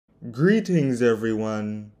Greetings,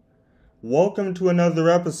 everyone. Welcome to another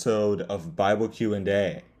episode of Bible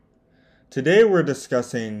Q&A. Today we're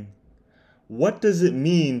discussing, what does it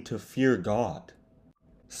mean to fear God?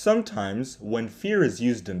 Sometimes, when fear is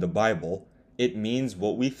used in the Bible, it means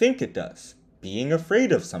what we think it does, being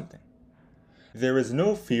afraid of something. There is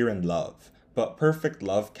no fear in love, but perfect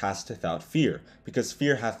love casteth out fear, because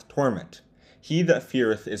fear hath torment. He that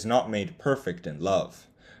feareth is not made perfect in love.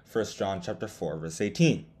 1 John 4, verse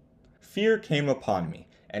 18. Fear came upon me,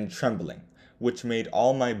 and trembling, which made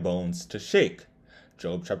all my bones to shake.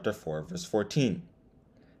 Job 4, verse 14.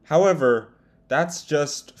 However, that's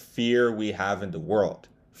just fear we have in the world.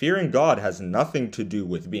 Fearing God has nothing to do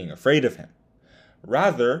with being afraid of Him.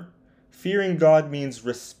 Rather, fearing God means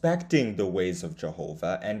respecting the ways of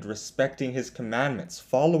Jehovah and respecting His commandments,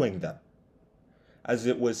 following them. As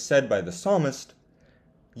it was said by the psalmist,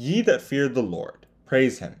 "Ye that fear the Lord,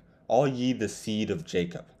 praise Him, all ye the seed of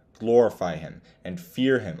Jacob. Glorify Him, and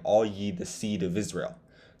fear Him, all ye the seed of Israel."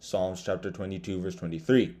 Psalms 22, verse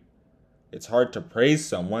 23. It's hard to praise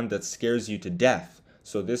someone that scares you to death,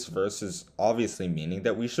 so this verse is obviously meaning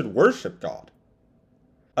that we should worship God.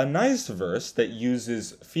 A nice verse that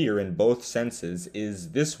uses fear in both senses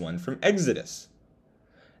is this one from Exodus.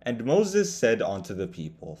 "And Moses said unto the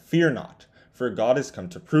people, Fear not, for God is come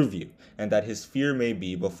to prove you, and that His fear may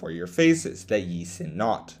be before your faces, that ye sin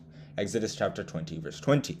not." Exodus 20, verse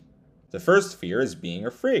 20. The first fear is being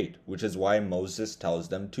afraid, which is why Moses tells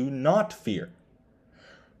them to not fear.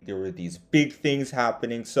 There were these big things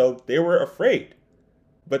happening, so they were afraid.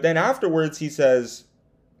 But then afterwards he says,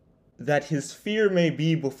 that His fear may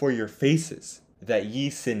be before your faces, that ye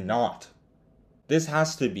sin not. This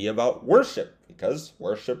has to be about worship, because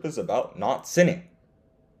worship is about not sinning.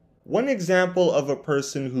 One example of a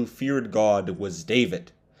person who feared God was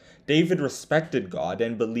David. David respected God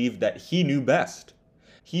and believed that he knew best.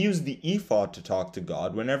 He used the ephod to talk to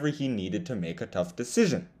God whenever he needed to make a tough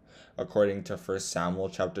decision, according to 1 Samuel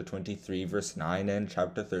 23, verse 9 and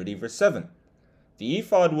 30, verse 7. The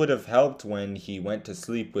ephod would have helped when he went to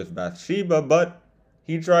sleep with Bathsheba, but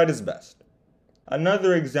he tried his best.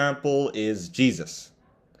 Another example is Jesus.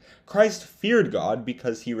 Christ feared God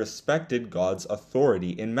because he respected God's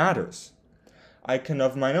authority in matters. "I can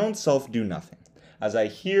of mine own self do nothing. As I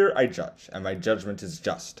hear, I judge, and my judgment is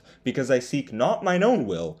just, because I seek not mine own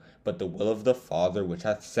will, but the will of the Father which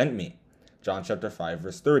hath sent me." John 5,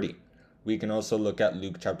 verse 30. We can also look at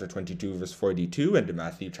Luke 22, verse 42, and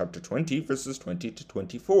Matthew 20, verses 20 to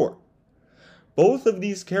 24. Both of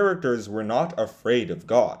these characters were not afraid of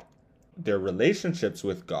God. Their relationships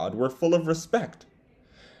with God were full of respect.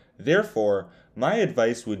 Therefore, my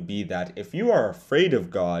advice would be that if you are afraid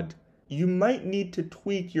of God, you might need to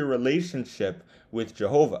tweak your relationship with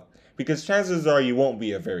Jehovah, because chances are you won't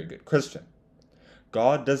be a very good Christian.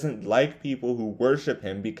 God doesn't like people who worship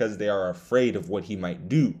Him because they are afraid of what He might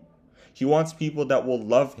do. He wants people that will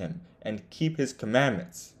love Him and keep His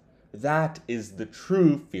commandments. That is the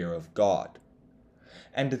true fear of God.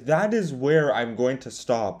 And that is where I'm going to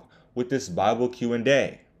stop with this Bible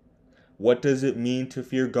Q&A. What does it mean to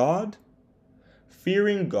fear God?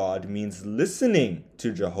 Fearing God means listening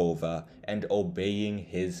to Jehovah and obeying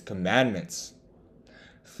His commandments.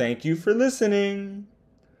 Thank you for listening.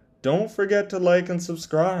 Don't forget to like and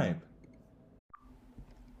subscribe.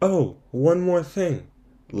 Oh, one more thing.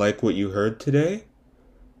 Like what you heard today?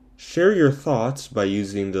 Share your thoughts by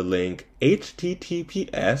using the link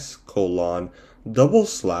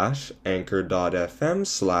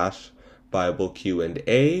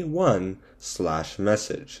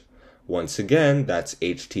https://anchor.fm/BibleQ&A1/message. Once again, that's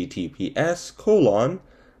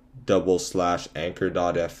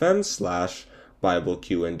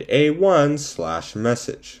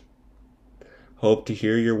https://anchor.fm/BibleQ&A1/message. Hope to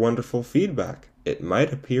hear your wonderful feedback. It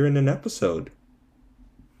might appear in an episode.